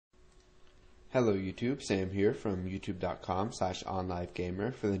Hello YouTube, Sam here from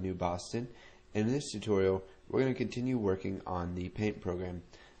youtube.com/onlivegamer for the New Boston, and in this tutorial we're going to continue working on the Paint program.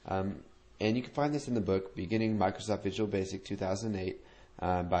 And you can find this in the book Beginning Microsoft Visual Basic 2008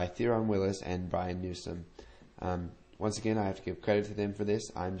 by Theron Willis and Brian Newsom. Once again, I have to give credit to them for this.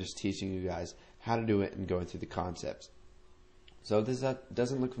 I'm just teaching you guys how to do it and going through the concepts. So if this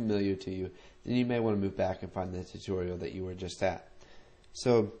doesn't look familiar to you, then you may want to move back and find the tutorial that you were just at.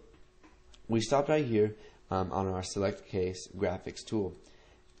 So we stopped right here on our select case graphics tool,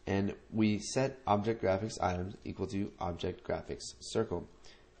 and we set object graphics items equal to object graphics circle.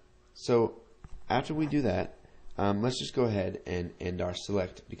 So after we do that, let's just go ahead and end our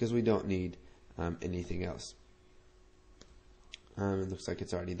select because we don't need anything else. It looks like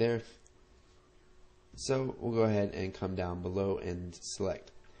it's already there. So we'll go ahead and come down below and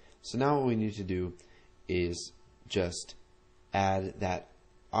select. So now what we need to do is just add that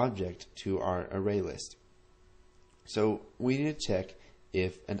object to our array list. So we need to check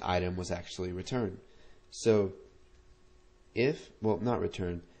if an item was actually returned. So if, well, not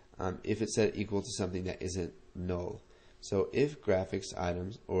returned, if it's set equal to something that isn't null. So if graphics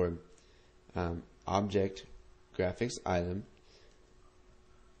items or object graphics item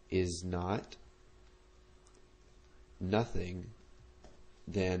is not nothing,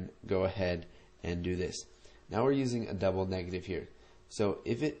 then go ahead and do this. Now we're using a double negative here. So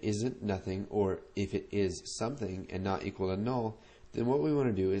if it isn't nothing, or if it is something and not equal to null, then what we want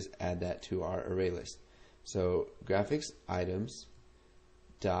to do is add that to our array list. So graphics items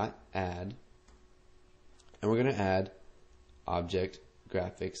dot add, and we're going to add object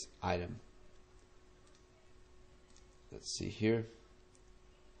graphics item. Let's see here.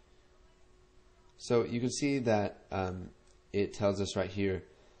 So you can see that it tells us right here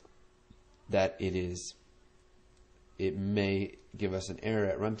that it may give us an error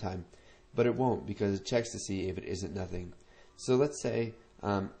at runtime, but it won't because it checks to see if it isn't nothing. So let's say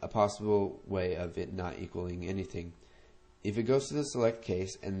a possible way of it not equaling anything. If it goes to the select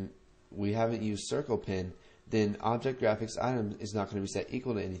case and we haven't used circle pin, then object graphics item is not going to be set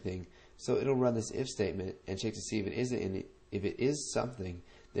equal to anything. So it'll run this if statement and check to see if it isn't any. If it is something,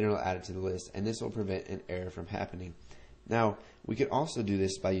 then it'll add it to the list, and this will prevent an error from happening. Now we could also do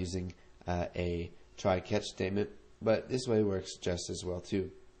this by using a try catch statement, but this way works just as well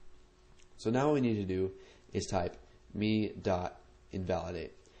too. So now what we need to do is type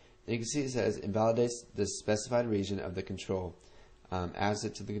me.invalidate. And you can see it says invalidates the specified region of the control, adds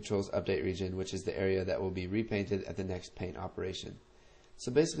it to the control's update region, which is the area that will be repainted at the next paint operation.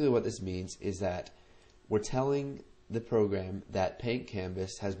 So basically what this means is that we're telling the program that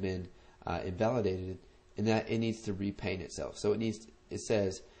PaintCanvas has been invalidated and that it needs to repaint itself. So it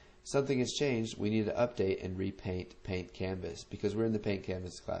says something has changed, we need to update and repaint PaintCanvas because we're in the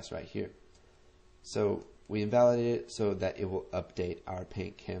PaintCanvas class right here. So we invalidate it so that it will update our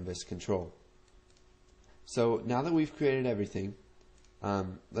PaintCanvas control. So now that we've created everything,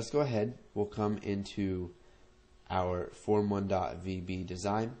 let's go ahead. We'll come into our form1.vb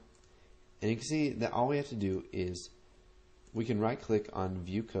design, and you can see that all we have to do is we can right click on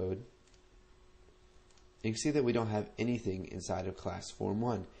view code, and you can see that we don't have anything inside of class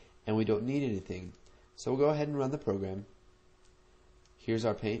form1 and we don't need anything. So we'll go ahead and run the program. Here's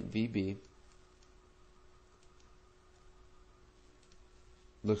our paint VB.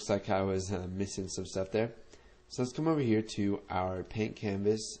 Looks like I was missing some stuff there. So let's come over here to our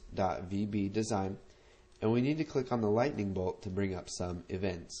PaintCanvas.vb design, and we need to click on the lightning bolt to bring up some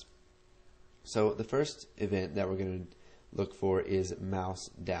events. So the first event that we're going to look for is mouse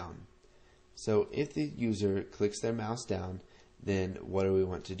down. So if the user clicks their mouse down, then what do we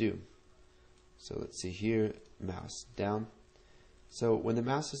want to do? So let's see here, mouse down. So when the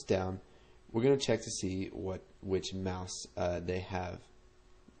mouse is down, we're going to check to see which mouse they have,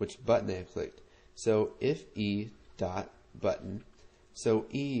 which button they have clicked. So if E dot button, so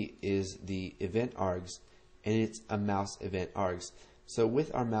E is the event args, and it's a mouse event args. So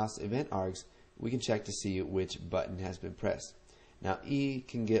with our mouse event args, we can check to see which button has been pressed. Now E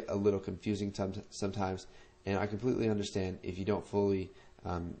can get a little confusing sometimes, and I completely understand if you don't fully,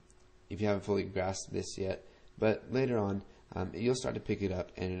 if you haven't fully grasped this yet. But later on, you'll start to pick it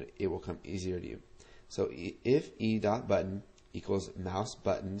up, and it will come easier to you. So if E dot button equals mouse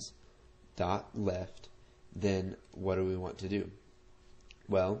buttons dot left, then what do we want to do?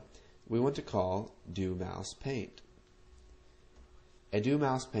 Well, we want to call do mouse paint. A do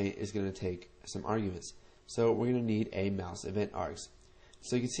mouse paint is going to take some arguments. So we're going to need a mouse event args.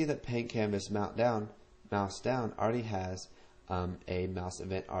 So you can see that PaintCanvas mouse down already has a mouse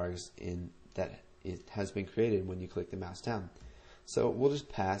event args in that it has been created when you click the mouse down. So we'll just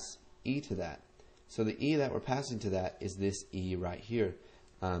pass E to that. So the E that we're passing to that is this E right here.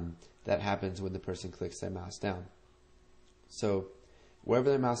 That happens when the person clicks their mouse down. So wherever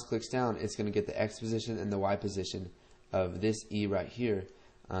their mouse clicks down, it's going to get the X position and the Y position of this E right here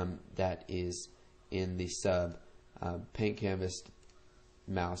that is in the sub PaintCanvas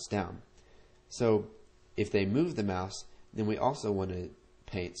mouse down. So if they move the mouse, then we also want to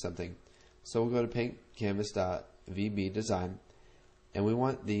paint something. So we'll go to PaintCanvas.VB design, and we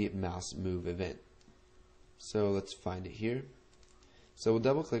want the mouse move event. So let's find it here. So we'll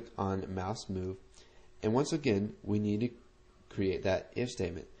double click on mouse move, and once again we need to create that if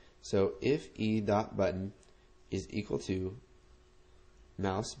statement. So if e.button is equal to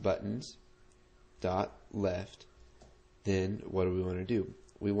mouse buttons dot left, then what do we want to do?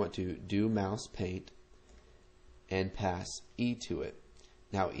 We want to do mouse paint and pass E to it.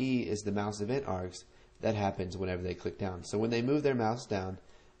 Now E is the mouse event args that happens whenever they click down. So when they move their mouse down,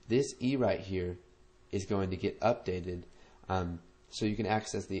 this E right here is going to get updated, so you can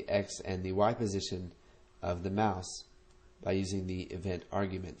access the X and the Y position of the mouse by using the event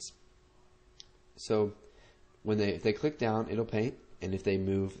arguments. So if they click down, it'll paint, and if they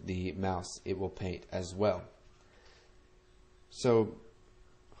move the mouse, it will paint as well. So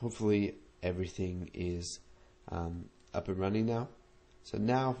hopefully everything is up and running now. So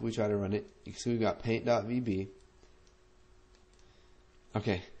now if we try to run it, you can see we've got paint.vb.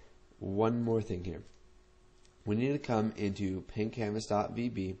 Okay, one more thing here. We need to come into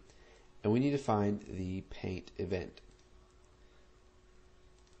PaintCanvas.vb, and we need to find the paint event.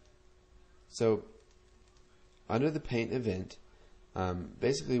 So under the paint event,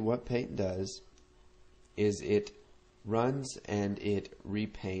 basically what paint does is it runs and it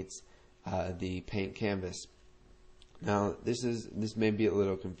repaints the paint canvas. Now this may be a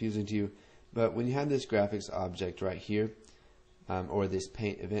little confusing to you, but when you have this graphics object right here, or this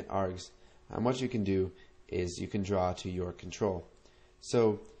paint event args, what you can do is you can draw to your control.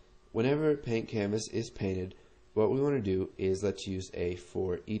 So whenever paint canvas is painted, what we want to do is let's use a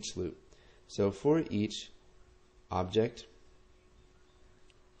for each loop. So for each object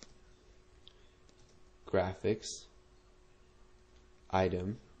graphics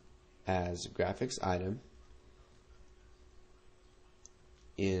item as graphics item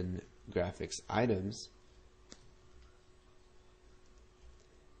in graphics items,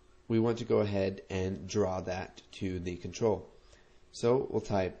 we want to go ahead and draw that to the control. So we'll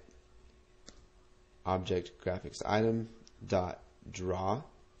type object graphics item dot draw,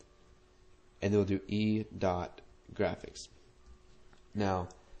 and then we'll do e dot graphics. Now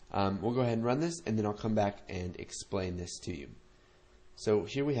we'll go ahead and run this, and then I'll come back and explain this to you. So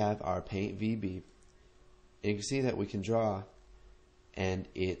here we have our paint VB, and you can see that we can draw, and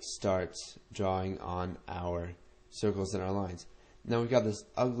it starts drawing on our circles and our lines. Now we've got this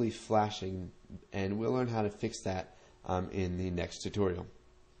ugly flashing, and we'll learn how to fix that in the next tutorial.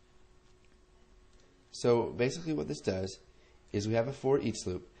 So basically what this does is we have a for each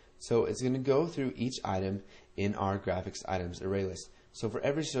loop. So it's going to go through each item in our graphics items array list. So for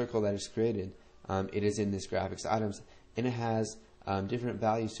every circle that is created, it is in this graphics items, and it has different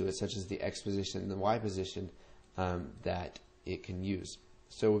values to it, such as the X position and the Y position that it can use.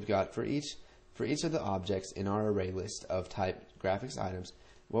 So we've got for each of the objects in our array list of type graphics items,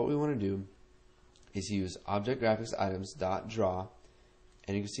 what we want to do is use object graphics items dot draw,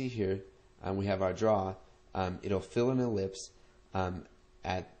 and you can see here we have our draw. It'll fill an ellipse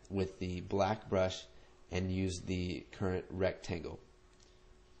with the black brush and use the current rectangle.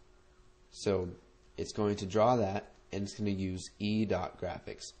 So it's going to draw that, and it's going to use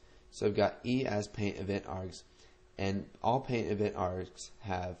e.graphics. So we've got E as paint event args, and all paint event args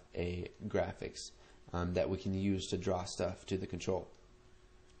have a graphics that we can use to draw stuff to the control.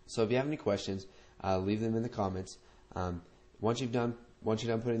 So if you have any questions, leave them in the comments. Once you're done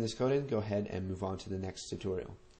putting this code in, go ahead and move on to the next tutorial.